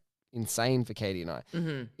is like insane for Katie and I.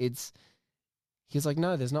 Mm-hmm. He's like,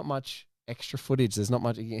 no, there's not much extra footage. There's not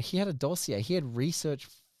much. He had a dossier. He had research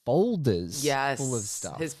folders full of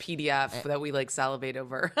stuff. His PDF that we like salivate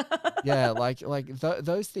over. Yeah,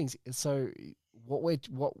 those things. So what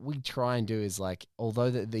we try and do is like, although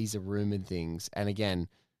these are rumored things, and again,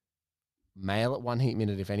 mail at One Heat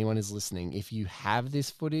Minute if anyone is listening. If you have this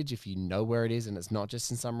footage, if you know where it is, and it's not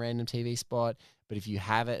just in some random TV spot, but if you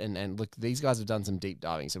have it, and look, these guys have done some deep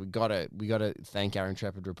diving, so we gotta thank our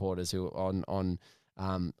intrepid reporters who are on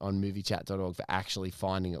moviechat.org for actually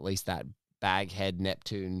finding at least that Baghead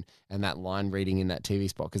Neptune and that line reading in that TV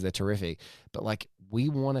spot, because they're terrific. But like, we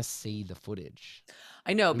want to see the footage.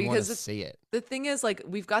 I know, we because see it. The thing is, like,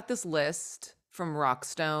 we've got this list from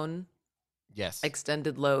Rockstone. Yes.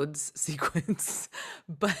 Extended loads sequence,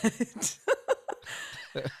 but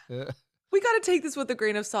we got to take this with a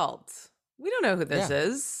grain of salt. We don't know who this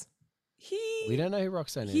is. We don't know who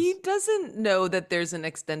Roxanne is. He doesn't know that there's an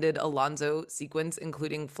extended Alonzo sequence,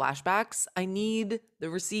 including flashbacks. I need the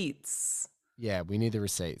receipts. Yeah, we need the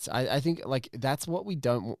receipts. I think like that's what we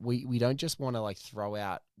don't just want to like throw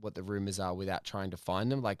out what the rumors are without trying to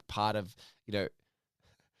find them. Like part of,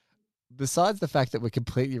 besides the fact that we're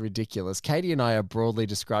completely ridiculous, Katie and I are broadly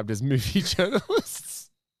described as movie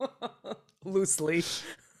journalists. Loosely.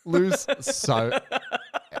 Loose.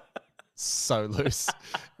 So loose,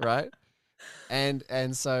 right?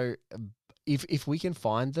 And so if we can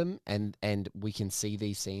find them and we can see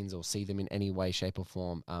these scenes or see them in any way, shape or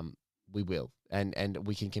form, we will. And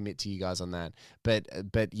we can commit to you guys on that.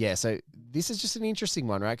 But yeah, so this is just an interesting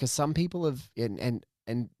one, right? Because some people have,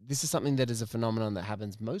 and this is something that is a phenomenon that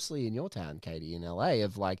happens mostly in your town, Katie, in LA,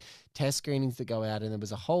 of like test screenings that go out. And there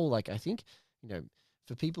was a whole, like, I think,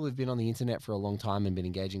 for people who've been on the internet for a long time and been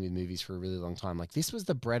engaging with movies for a really long time, like this was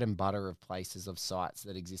the bread and butter of places, of sites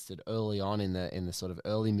that existed early on in the sort of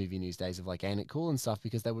early movie news days of like Ain't It Cool and stuff,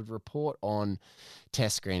 because they would report on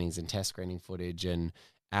test screenings and test screening footage and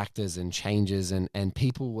actors and changes, and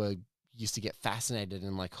people used to get fascinated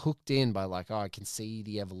and like hooked in by like, oh, I can see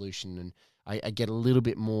the evolution, and I get a little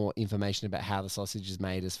bit more information about how the sausage is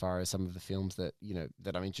made as far as some of the films that,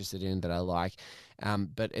 that I'm interested in, that I like.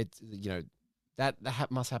 But it's,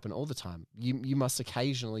 that must happen all the time. You must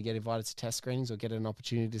occasionally get invited to test screenings or get an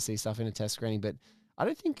opportunity to see stuff in a test screening, but I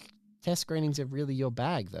don't think test screenings are really your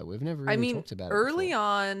bag, though. We've never really talked about it. Early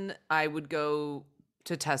on, I would go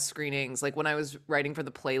to test screenings, like when I was writing for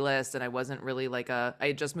the playlist, and I wasn't really like I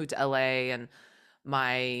had just moved to LA, and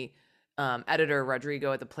my editor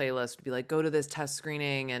Rodrigo at the playlist would be like, go to this test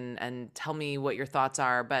screening and tell me what your thoughts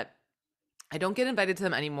are. But I don't get invited to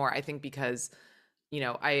them anymore, I think, because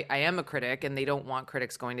I am a critic and they don't want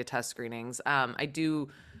critics going to test screenings. I do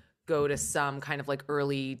go to some kind of like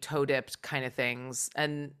early toe dipped kind of things,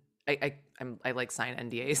 and I like sign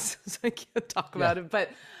NDAs, so I can't talk about it. But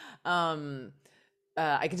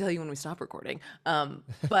I can tell you when we stop recording.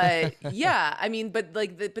 But yeah,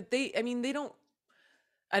 they don't.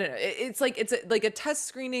 I don't know. It's like a test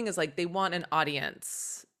screening is like they want an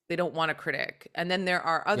audience. They don't want a critic. And then there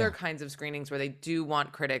are other kinds of screenings where they do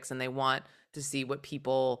want critics and they want to see what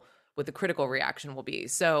the critical reaction will be.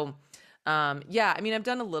 So, I've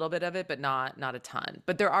done a little bit of it, but not a ton.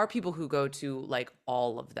 But there are people who go to like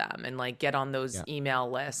all of them and like get on those email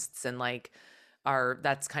lists and like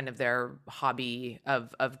that's kind of their hobby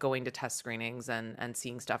of going to test screenings and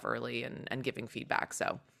seeing stuff early and giving feedback.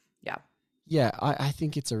 So, yeah. Yeah, I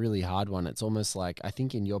think it's a really hard one. It's almost like, I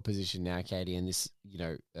think in your position now, Katie, and this,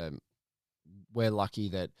 we're lucky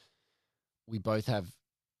that we both have,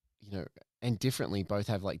 and differently both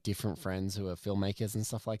have like different friends who are filmmakers and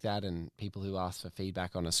stuff like that, and people who ask for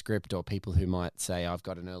feedback on a script, or people who might say, I've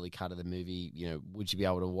got an early cut of the movie, would you be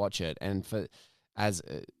able to watch it? And as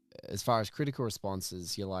far as critical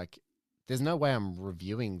responses, you're like, there's no way I'm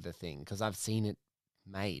reviewing the thing because I've seen it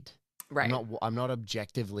made. Right. I'm not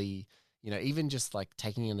objectively, you know, even just like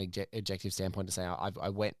taking an objective standpoint to say, I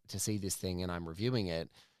went to see this thing and I'm reviewing it.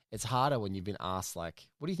 It's harder when you've been asked, like,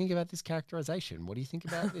 what do you think about this characterization? What do you think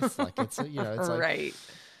about this? Like, it's, you know, it's like, right.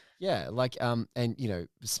 Yeah. Like, and, you know,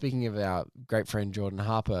 speaking of our great friend Jordan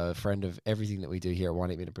Harper, a friend of everything that we do here at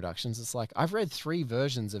 1 8 Minute Productions, it's like, I've read 3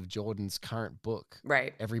 versions of Jordan's current book.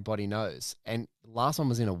 Right. Everybody Knows. And last one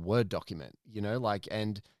was in a Word document, you know, like,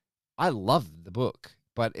 and I love the book,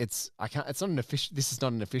 but it's not an official, this is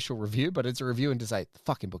not an official review, but it's a review and to say the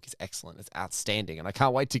fucking book is excellent. It's outstanding. And I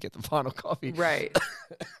can't wait to get the final copy. Right.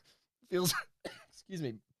 Feels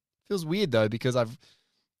weird though, because I've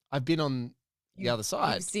been on the other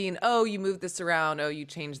side. You've seen, oh, you moved this around. Oh, you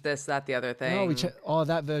changed this, that, the other thing.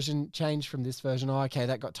 That version changed from this version. Oh, okay,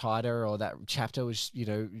 that got tighter, or that chapter was, you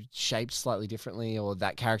know, shaped slightly differently, or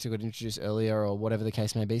that character got introduced earlier, or whatever the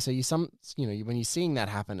case may be. So when you're seeing that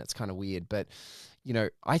happen, it's kind of weird. But, you know,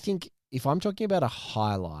 I think if I'm talking about a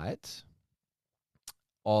highlight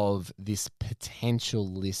of this potential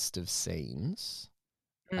list of scenes,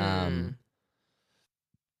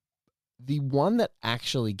 the one that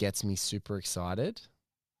actually gets me super excited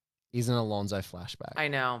is an Alonzo flashback. I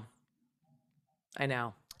know.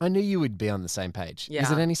 I knew you would be on the same page. Yeah.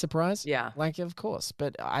 Is it any surprise? Yeah. Like, of course.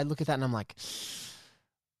 But I look at that and I'm like,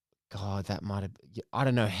 God, that might have... I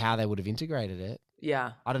don't know how they would have integrated it.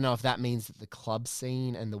 Yeah. I don't know if that means that the club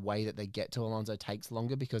scene and the way that they get to Alonzo takes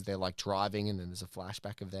longer because they're like driving and then there's a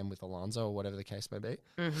flashback of them with Alonzo or whatever the case may be.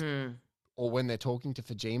 Mm-hmm. Or when they're talking to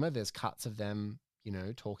Fajima, there's cuts of them, you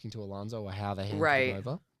know, talking to Alonzo or how they handed him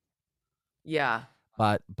over. Yeah.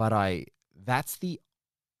 But that's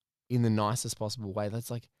in the nicest possible way, that's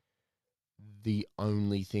like the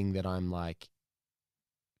only thing that I'm like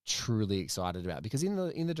truly excited about. Because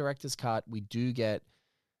in the director's cut, we do get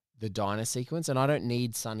the diner sequence, and I don't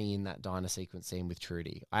need Sonny in that diner sequence scene with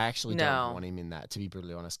Trudy. I actually don't want him in that, to be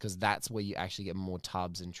brutally honest, because that's where you actually get more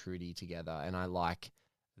Tubbs and Trudy together, and I like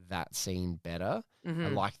that scene better. Mm-hmm. I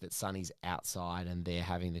like that Sonny's outside and they're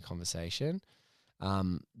having the conversation.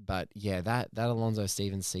 But yeah, that Alonzo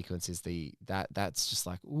Stevens sequence is that's just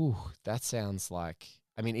like, ooh, that sounds like,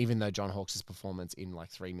 I mean, even though John Hawkes' performance in like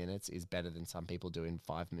 3 minutes is better than some people do in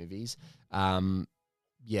 5 movies,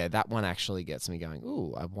 yeah, that one actually gets me going,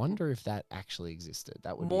 ooh, I wonder if that actually existed.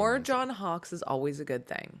 That would More be John Hawkes is always a good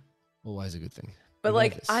thing. Always a good thing. But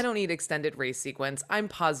like, I don't need extended race sequence. I'm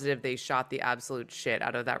positive they shot the absolute shit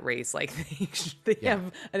out of that race. Like they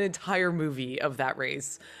have an entire movie of that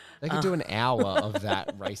race. They could do an hour of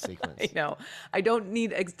that race sequence. I know. I don't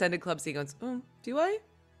need extended club sequence. Do I?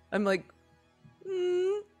 I'm like,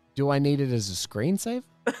 Do I need it as a screensaver?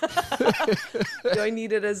 Do I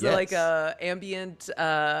need it as like a ambient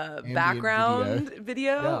background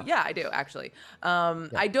video? Yeah, I do actually.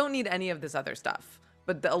 I don't need any of this other stuff.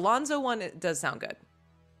 But the Alonzo one, it does sound good.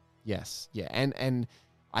 Yes. Yeah. And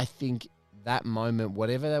I think that moment,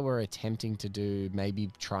 whatever they were attempting to do, maybe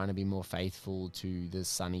trying to be more faithful to the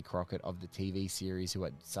Sonny Crockett of the TV series, who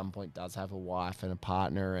at some point does have a wife and a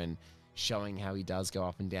partner, and showing how he does go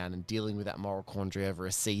up and down and dealing with that moral quandary over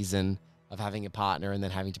a season of having a partner and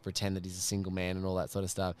then having to pretend that he's a single man and all that sort of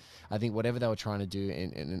stuff. I think whatever they were trying to do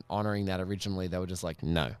in honoring that originally, they were just like,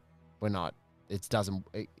 no, we're not. It doesn't,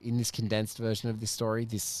 in this condensed version of this story,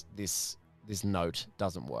 this note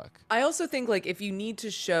doesn't work. I also think, like, if you need to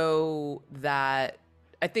show that,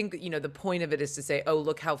 I think, you know, the point of it is to say, oh,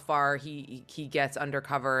 look how far he gets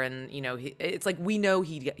undercover, and, you know, it's like, we know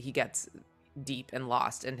he gets deep and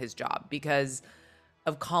lost in his job because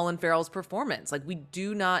of Colin Farrell's performance. Like, we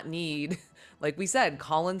do not need, like we said,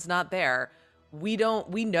 Colin's not there. We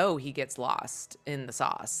know he gets lost in the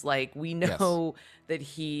sauce. Like, we know that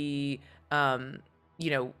he, you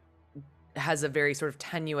know, has a very sort of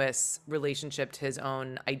tenuous relationship to his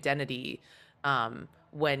own identity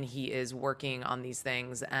when he is working on these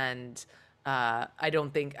things. And I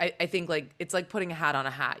think like it's like putting a hat on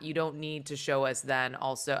a hat. You don't need to show us then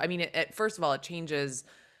also. I mean, first of all, it changes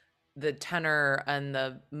the tenor and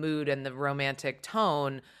the mood and the romantic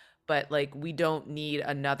tone, but like we don't need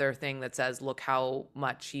another thing that says, look how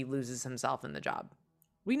much he loses himself in the job.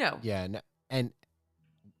 We know. Yeah. And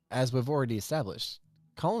as we've already established,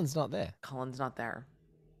 Colin's not there. Colin's not there.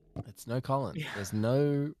 It's no Colin. Yeah. There's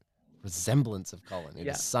no resemblance of Colin. It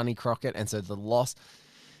is Sonny Crockett. And so the loss,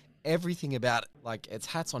 everything about it, like it's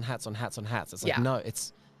hats on hats on hats on hats. It's like, no,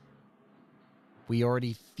 it's, we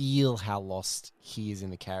already feel how lost he is in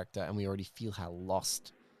the character, and we already feel how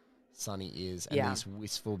lost Sonny is. And these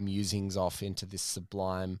wistful musings off into this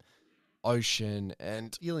sublime ocean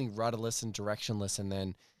and feeling rudderless and directionless. And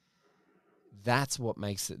then that's what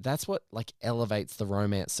makes it, that's what like elevates the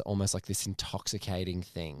romance to almost like this intoxicating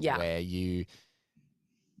thing where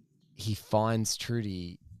he finds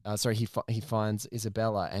Trudy. He finds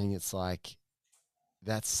Isabella, and it's like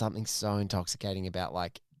that's something so intoxicating about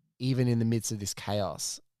like even in the midst of this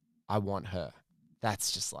chaos, I want her.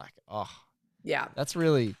 That's just like yeah. That's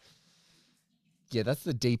really that's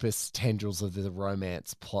the deepest tendrils of the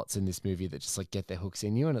romance plots in this movie that just like get their hooks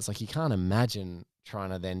in you, and it's like you can't imagine trying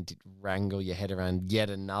to then wrangle your head around yet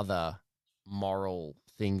another moral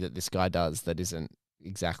thing that this guy does that isn't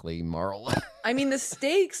exactly moral. I mean, the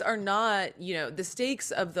stakes are not, the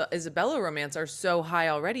stakes of the Isabella romance are so high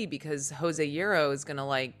already because Jose Hierro is going to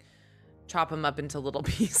like chop him up into little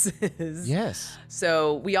pieces. Yes.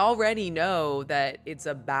 So we already know that it's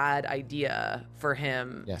a bad idea for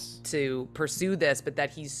him to pursue this, but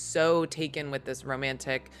that he's so taken with this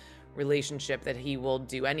romantic relationship that he will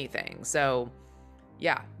do anything. So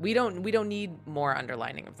yeah, we don't need more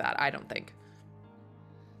underlining of that, I don't think.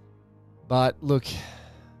 But look,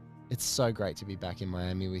 it's so great to be back in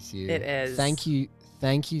Miami with you. It is. Thank you,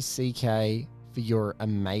 CK, for your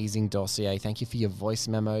amazing dossier. Thank you for your voice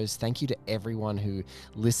memos. Thank you to everyone who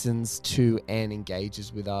listens to and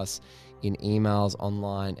engages with us in emails,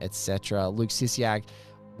 online, etc. Luke Sisiak,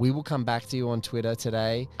 we will come back to you on Twitter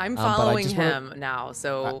today. I'm following him now,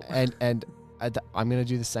 so and I'm going to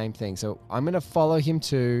do the same thing. So I'm going to follow him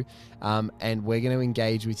too, and we're going to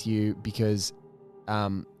engage with you because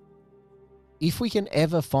if we can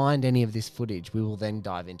ever find any of this footage, we will then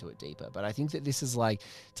dive into it deeper. But I think that this is like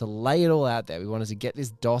to lay it all out there. We wanted to get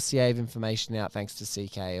this dossier of information out thanks to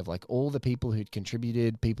CK of like all the people who'd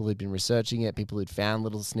contributed, people who'd been researching it, people who'd found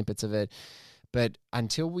little snippets of it. But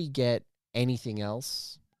until we get anything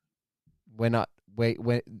else, we're not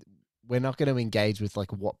going to engage with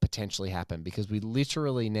like what potentially happened, because we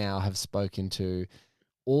literally now have spoken to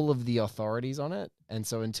all of the authorities on it. And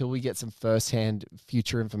so until we get some firsthand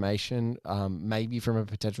future information, maybe from a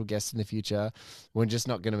potential guest in the future, we're just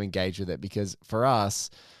not going to engage with it, because for us,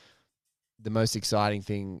 one of the most exciting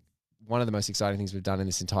things we've done in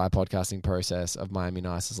this entire podcasting process of Miami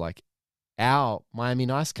Nice is like our Miami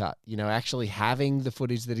Nice cut, actually having the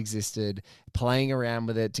footage that existed, playing around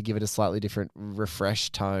with it to give it a slightly different,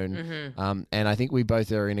 refreshed tone. Mm-hmm. And I think we both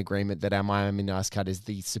are in agreement that our Miami Nice cut is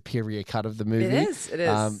the superior cut of the movie. It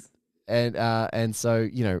is. And so,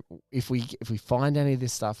 if we find any of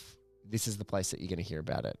this stuff, this is the place that you're going to hear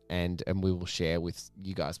about it, and we will share with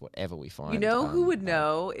you guys whatever we find. Who would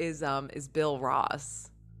know is Bill Ross.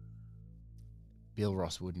 Bill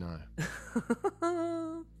Ross would know.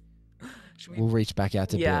 We'll reach back out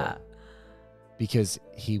to Bill, because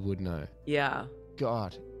he would know. Yeah.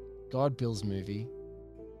 God, Bill's movie.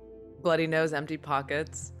 Bloody Nose, Empty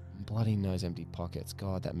Pockets. Bloody Nose, Empty Pockets.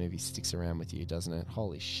 God, that movie sticks around with you, doesn't it?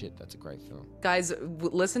 Holy shit, that's a great film. Guys,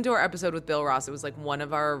 listen to our episode with Bill Ross. It was like one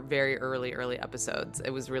of our very early episodes. It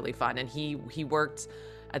was really fun. And he worked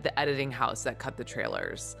at the editing house that cut the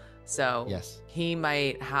trailers. So he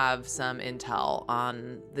might have some intel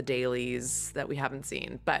on the dailies that we haven't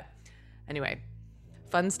seen. But anyway,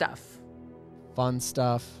 fun stuff.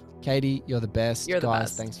 Katie, you're the best. You're the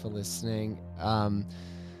best. Thanks for listening.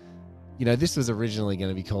 This was originally going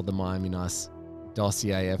to be called the Miami Nice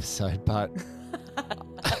dossier episode, but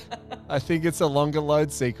I think it's a longer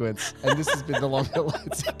load sequence, and this has been the longer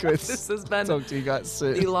load sequence. This has been talk to you guys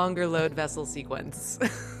soon. The longer load vessel sequence.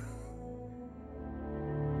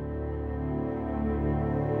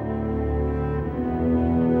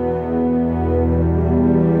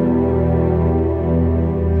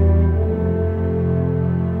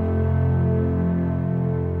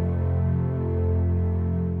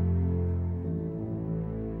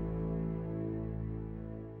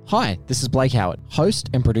 Hi, this is Blake Howard, host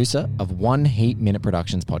and producer of One Heat Minute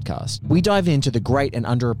Productions podcast. We dive into the great and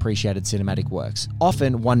underappreciated cinematic works,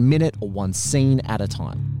 often 1 minute or one scene at a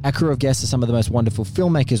time. Our crew of guests are some of the most wonderful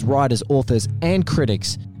filmmakers, writers, authors, and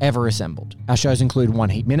critics ever assembled. Our shows include One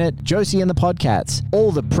Heat Minute, Josie and the Podcats,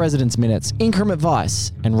 All the President's Minutes, Increment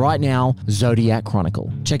Vice, and right now, Zodiac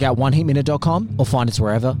Chronicle. Check out oneheatminute.com or find us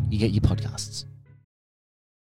wherever you get your podcasts.